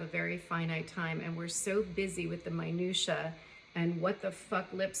do have a very finite time, and we're so busy with the minutia and what the fuck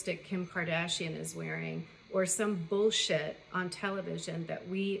lipstick Kim Kardashian is wearing or some bullshit on television that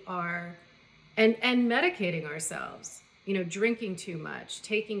we are and medicating ourselves, drinking too much,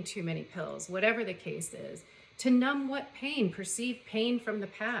 taking too many pills, whatever the case is, to numb what pain, perceived pain from the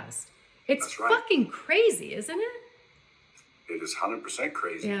past. It's fucking crazy, isn't it? It is 100%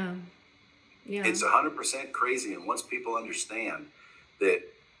 crazy. Yeah. It's 100% crazy. And once people understand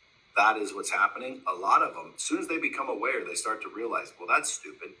that is what's happening. A lot of them, as soon as they become aware, they start to realize, well, that's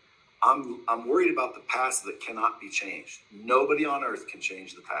stupid. I'm worried about the past that cannot be changed. Nobody on earth can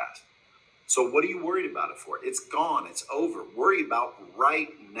change the past. So what are you worried about it for? It's gone. It's over. Worry about right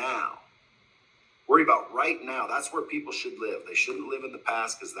now. Worry about right now. That's where people should live. They shouldn't live in the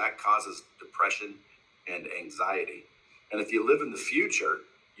past because that causes depression and anxiety. And if you live in the future,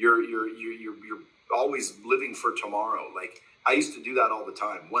 you're always living for tomorrow. Like I used to do that all the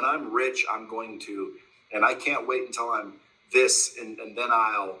time. When I'm rich, I'm going to, and I can't wait until I'm this, and then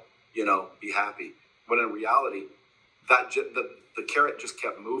I'll, be happy. When in reality, the carrot just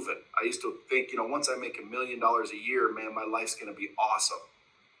kept moving. I used to think, once I make $1 million a year, man, my life's going to be awesome.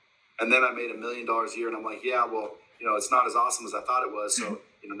 And then I made $1 million a year, and I'm like, yeah, well, it's not as awesome as I thought it was. So,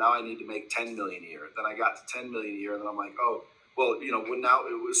 now I need to make 10 million a year. Then I got to 10 million a year, and then I'm like, oh, well, now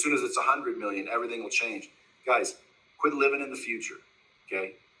as soon as it's 100 million, everything will change. Guys, quit living in the future.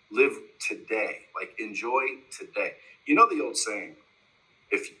 Okay, live today. Like enjoy today. You know the old saying,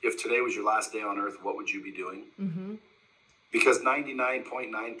 if today was your last day on earth, what would you be doing? Mm-hmm. Because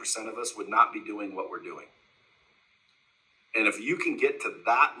 99.9% of us would not be doing what we're doing. And if you can get to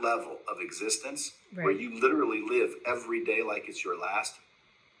that level of existence, right, where you literally live every day like it's your last,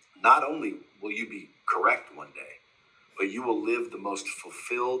 not only will you be correct one day, but you will live the most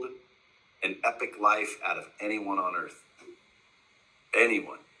fulfilled and epic life out of anyone on earth.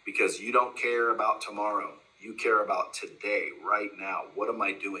 Anyone. Because you don't care about tomorrow. You care about today, right now. What am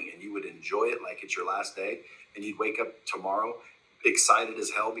I doing? And you would enjoy it like it's your last day. And you'd wake up tomorrow excited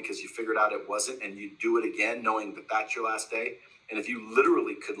as hell because you figured out it wasn't, and you'd do it again knowing that that's your last day. And if you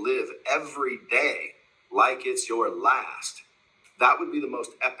literally could live every day like it's your last, that would be the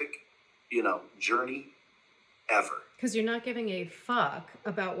most epic, journey ever. Because you're not giving a fuck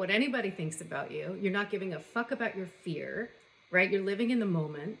about what anybody thinks about you. You're not giving a fuck about your fear, right? You're living in the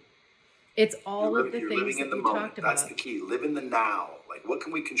moment. It's all of the things that you talked about. That's the key. Live in the now. Like, what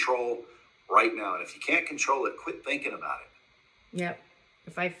can we control right now? And if you can't control it, quit thinking about it. Yep.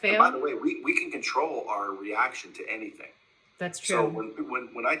 If I fail. And by the way, we can control our reaction to anything. That's true. So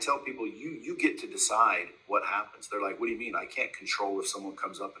when I tell people you get to decide what happens, they're like, what do you mean? I can't control if someone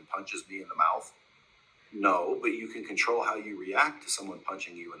comes up and punches me in the mouth. No, but you can control how you react to someone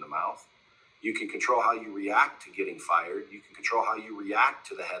punching you in the mouth. You can control how you react to getting fired. You can control how you react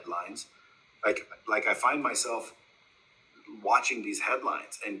to the headlines. Like I find myself watching these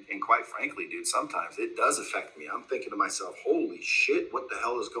headlines, and quite frankly, dude, sometimes it does affect me. I'm thinking to myself, holy shit, what the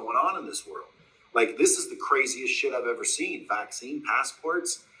hell is going on in this world? Like, this is the craziest shit I've ever seen. Vaccine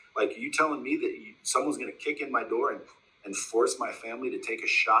passports. Like, you telling me that someone's going to kick in my door and force my family to take a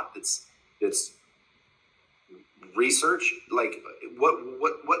shot that's research? Like, what?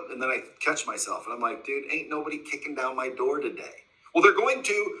 And then I catch myself and I'm like, dude, ain't nobody kicking down my door today. Well, they're going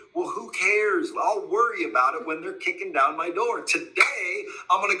to. Well, who cares? I'll worry about it when they're kicking down my door. Today,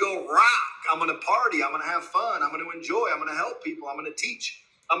 I'm going to go rock. I'm going to party. I'm going to have fun. I'm going to enjoy. I'm going to help people. I'm going to teach.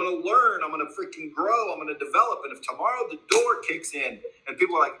 I'm going to learn. I'm going to freaking grow. I'm going to develop. And if tomorrow the door kicks in and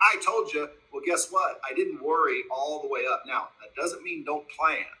people are like, I told you, well, guess what? I didn't worry all the way up. Now, that doesn't mean don't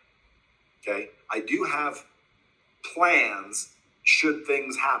plan. Okay? I do have plans should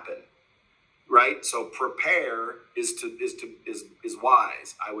things happen. Right? So prepare is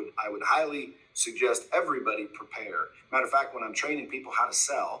wise. I would highly suggest everybody prepare. Matter of fact, when I'm training people how to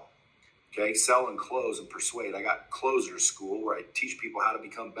sell, sell and close and persuade. I got Closers School where I teach people how to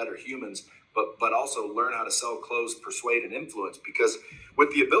become better humans, but also learn how to sell, close, persuade, and influence. Because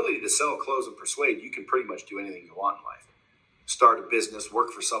with the ability to sell, close, and persuade, you can pretty much do anything you want in life. Start a business,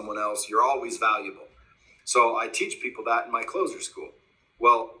 work for someone else. You're always valuable. So I teach people that in my Closer School.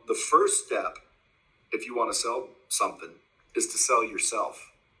 Well, the first step, if you want to sell something, is to sell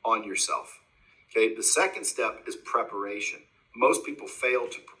yourself on yourself. Okay. The second step is preparation. Most people fail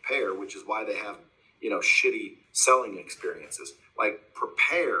to prepare, which is why they have, shitty selling experiences. Like,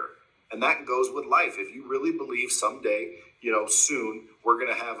 prepare. And that goes with life. If you really believe someday, soon we're going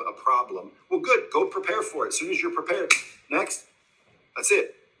to have a problem, well, good. Go prepare for it. As soon as you're prepared. Next. That's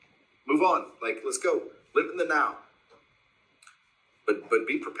it. Move on. Like, let's go. Live in the now. But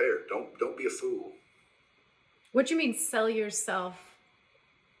be prepared. Don't be a fool. What do you mean sell yourself?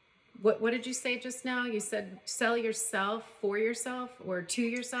 What did you say just now? You said sell yourself for yourself or to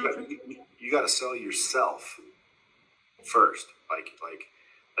yourself? You got to sell yourself first. Like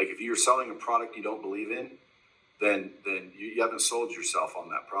if you're selling a product you don't believe in, then you haven't sold yourself on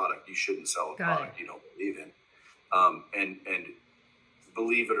that product. You shouldn't sell a product you don't believe in. And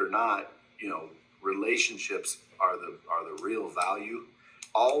believe it or not, relationships are the real value.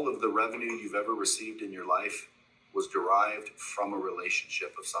 All of the revenue you've ever received in your life was derived from a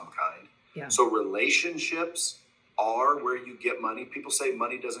relationship of some kind. Yeah. So relationships are where you get money. People say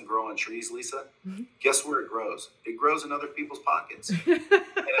money doesn't grow on trees, Lisa. Mhm. Guess where it grows? It grows in other people's pockets. And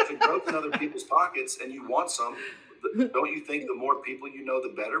if it grows in other people's pockets and you want some, don't you think the more people you know, the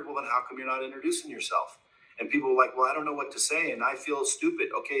better? Well, then how come you're not introducing yourself? And people are like, well, I don't know what to say, and I feel stupid.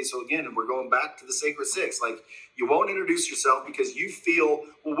 Okay, so again, we're going back to the Sacred Six. Like, you won't introduce yourself because you feel,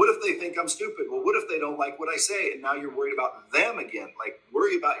 well, what if they think I'm stupid? Well, what if they don't like what I say? And now you're worried about them again. Like,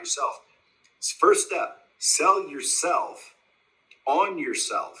 worry about yourself. First step, sell yourself on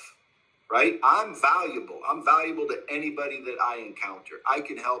yourself, right? I'm valuable. I'm valuable to anybody that I encounter. I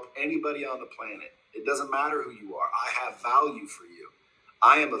can help anybody on the planet. It doesn't matter who you are. I have value for you.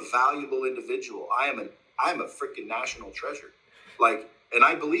 I am a valuable individual. I am a freaking national treasure. Like, and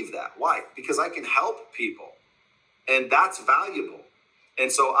I believe that. Why? Because I can help people, and that's valuable.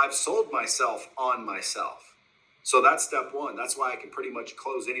 And so I've sold myself on myself. So that's step one. That's why I can pretty much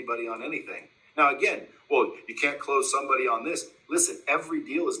close anybody on anything. Now, again, well, you can't close somebody on this. Listen, every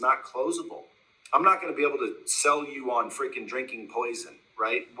deal is not closable. I'm not going to be able to sell you on freaking drinking poison,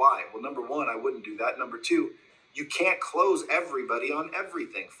 right? Why? Well, number one, I wouldn't do that. Number two, you can't close everybody on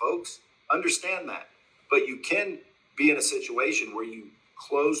everything, folks. Understand that. But you can be in a situation where you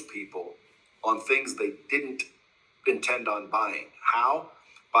close people on things they didn't intend on buying. How?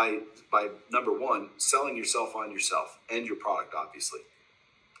 By number one, selling yourself on yourself and your product, obviously.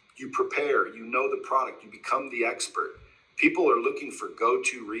 You prepare, you know the product, you become the expert. People are looking for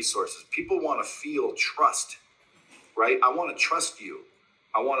go-to resources. People want to feel trust, right? I want to trust you.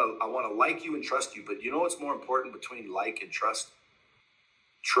 I want to like you and trust you. But you know what's more important between like and trust?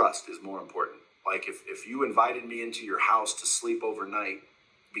 Trust is more important. Like if you invited me into your house to sleep overnight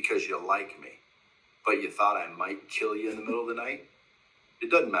because you like me, but you thought I might kill you in the middle of the night, it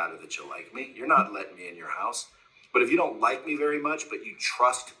doesn't matter that you like me. You're not letting me in your house. But if you don't like me very much, but you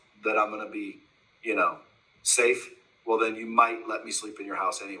trust that I'm going to be, safe, well, then you might let me sleep in your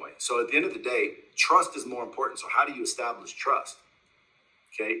house anyway. So at the end of the day, trust is more important. So how do you establish trust?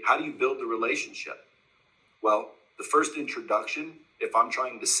 Okay. How do you build the relationship? Well, the first introduction, if I'm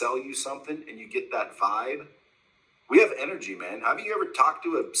trying to sell you something and you get that vibe, we have energy, man. Have you ever talked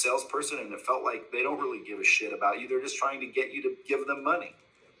to a salesperson and it felt like they don't really give a shit about you? They're just trying to get you to give them money.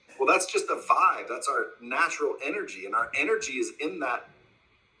 Well, that's just a vibe. That's our natural energy. And our energy is in that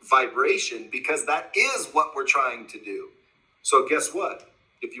vibration because that is what we're trying to do. So guess what?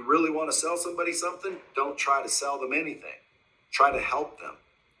 If you really want to sell somebody something, don't try to sell them anything. Try to help them.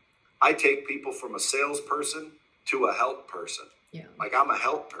 I take people from a salesperson to a help person. Yeah. Like, I'm a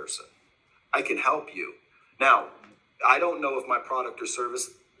help person. I can help you. Now, I don't know if my product or service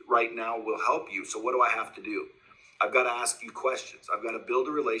right now will help you. So what do I have to do? I've got to ask you questions. I've got to build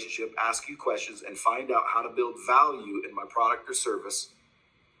a relationship, ask you questions, and find out how to build value in my product or service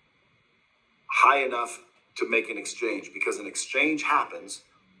high enough to make an exchange. Because an exchange happens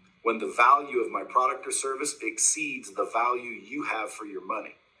when the value of my product or service exceeds the value you have for your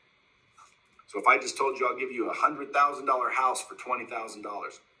money. So if I just told you I'll give you a $100,000 house for $20,000,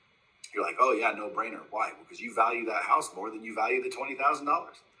 you're like, oh yeah, no brainer. Why? Because you value that house more than you value the $20,000.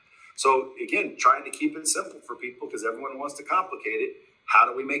 So again, trying to keep it simple for people because everyone wants to complicate it. How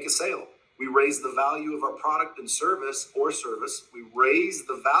do we make a sale? We raise the value of our product and service or service. We raise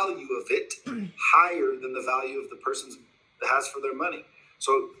the value of it higher than the value of the person that has for their money.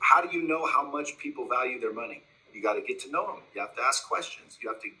 So how do you know how much people value their money? You got to get to know them. You have to ask questions. You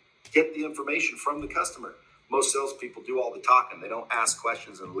have to get the information from the customer. Most salespeople do all the talking. They don't ask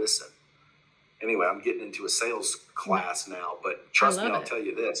questions and listen. Anyway, I'm getting into a sales class now, but trust me, I'll tell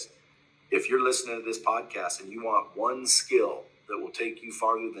you this. If you're listening to this podcast and you want one skill that will take you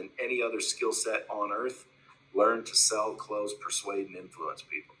farther than any other skill set on earth, learn to sell, close, persuade, and influence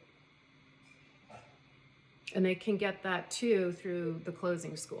people. And they can get that too through the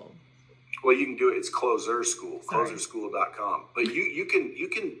closing school. Well, you can do it. It's Closer School, closerschool.com. But you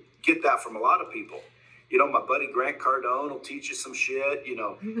can get that from a lot of people. My buddy Grant Cardone will teach you some shit.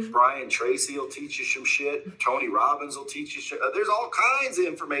 Brian Tracy will teach you some shit. Tony Robbins will teach you shit. There's all kinds of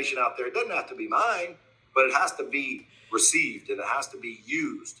information out there. It doesn't have to be mine, but it has to be received and it has to be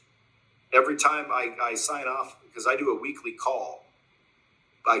used. Every time I sign off, because I do a weekly call,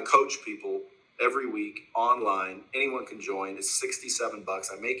 I coach people every week online. Anyone can join. It's $67.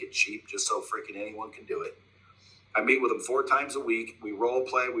 I make it cheap just so freaking anyone can do it. I meet with them 4 times a week. We role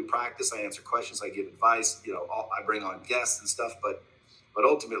play, we practice, I answer questions, I give advice, I bring on guests and stuff, but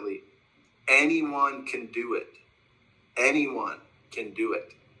ultimately anyone can do it. Anyone can do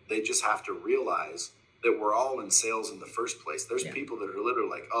it. They just have to realize that we're all in sales in the first place. There's people that are literally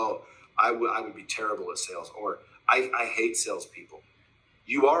like, oh, I would be terrible at sales, or I hate salespeople.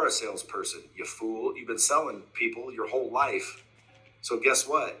 You are a salesperson, you fool. You've been selling people your whole life. So guess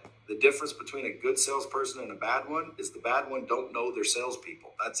what? The difference between a good salesperson and a bad one is the bad one don't know they're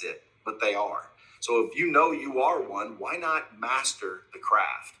salespeople. That's it. But they are. So if you know you are one, why not master the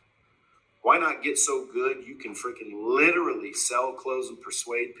craft? Why not get so good you can freaking literally sell, close, and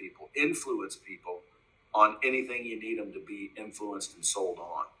persuade people, influence people on anything you need them to be influenced and sold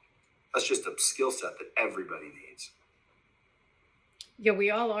on? That's just a skill set that everybody needs. Yeah,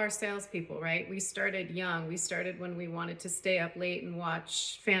 we all are salespeople, right? We started young. We started when we wanted to stay up late and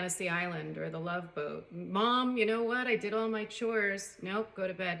watch Fantasy Island or The Love Boat. Mom, you know what? I did all my chores. Nope, go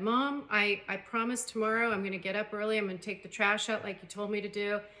to bed. Mom, I promise tomorrow I'm going to get up early. I'm going to take the trash out like you told me to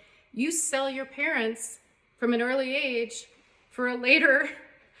do. You sell your parents from an early age for a later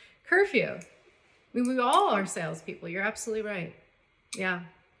curfew. I mean, we all are salespeople. You're absolutely right. Yeah.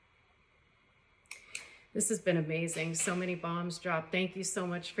 This has been amazing. So many bombs dropped. Thank you so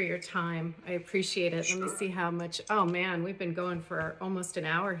much for your time. I appreciate it. Sure. Let me see how much. Oh man, we've been going for almost an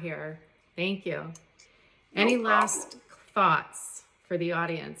hour here. Thank you. Any last thoughts for the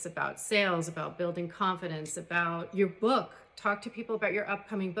audience about sales, about building confidence, about your book? Talk to people about your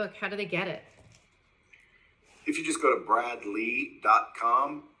upcoming book. How do they get it? If you just go to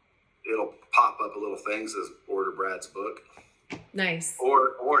bradlee.com, it'll pop up a little thing that says order Brad's book. Nice.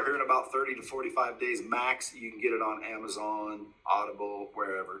 Or here in about 30 to 45 days max, you can get it on Amazon, Audible,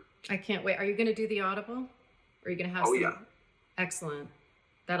 wherever. I can't wait. Are you going to do the Audible? Or are you going to have some? Yeah. Excellent.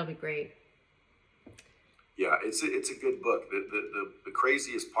 That'll be great. Yeah, it's a good book. The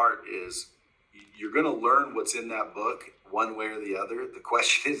craziest part is you're going to learn what's in that book one way or the other. The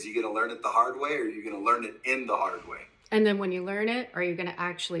question is, are you going to learn it the hard way or are you going to learn it in the hard way? And then when you learn it, are you going to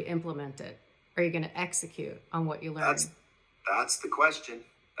actually implement it? Are you going to execute on what you learn? That's the question.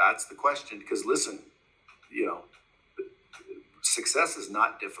 That's the question. Because listen, success is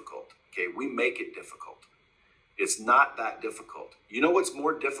not difficult. Okay, we make it difficult. It's not that difficult. You know what's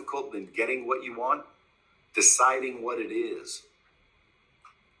more difficult than getting what you want? Deciding what it is.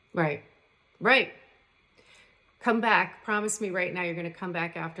 Right. Come back. Promise me right now you're going to come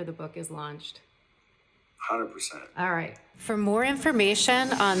back after the book is launched. 100%. All right. For more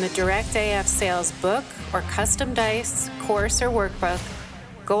information on the Direct AF Sales book or custom dice, course, or workbook,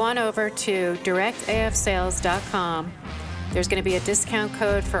 go on over to directafsales.com. There's going to be a discount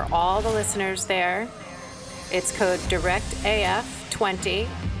code for all the listeners there. It's code DIRECTAF20,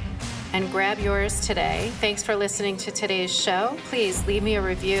 and grab yours today. Thanks for listening to today's show. Please leave me a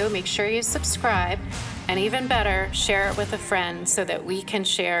review. Make sure you subscribe, and even better, share it with a friend so that we can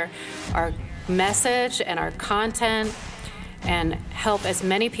share our message and our content and help as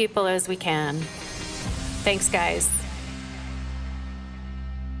many people as we can. Thanks, guys.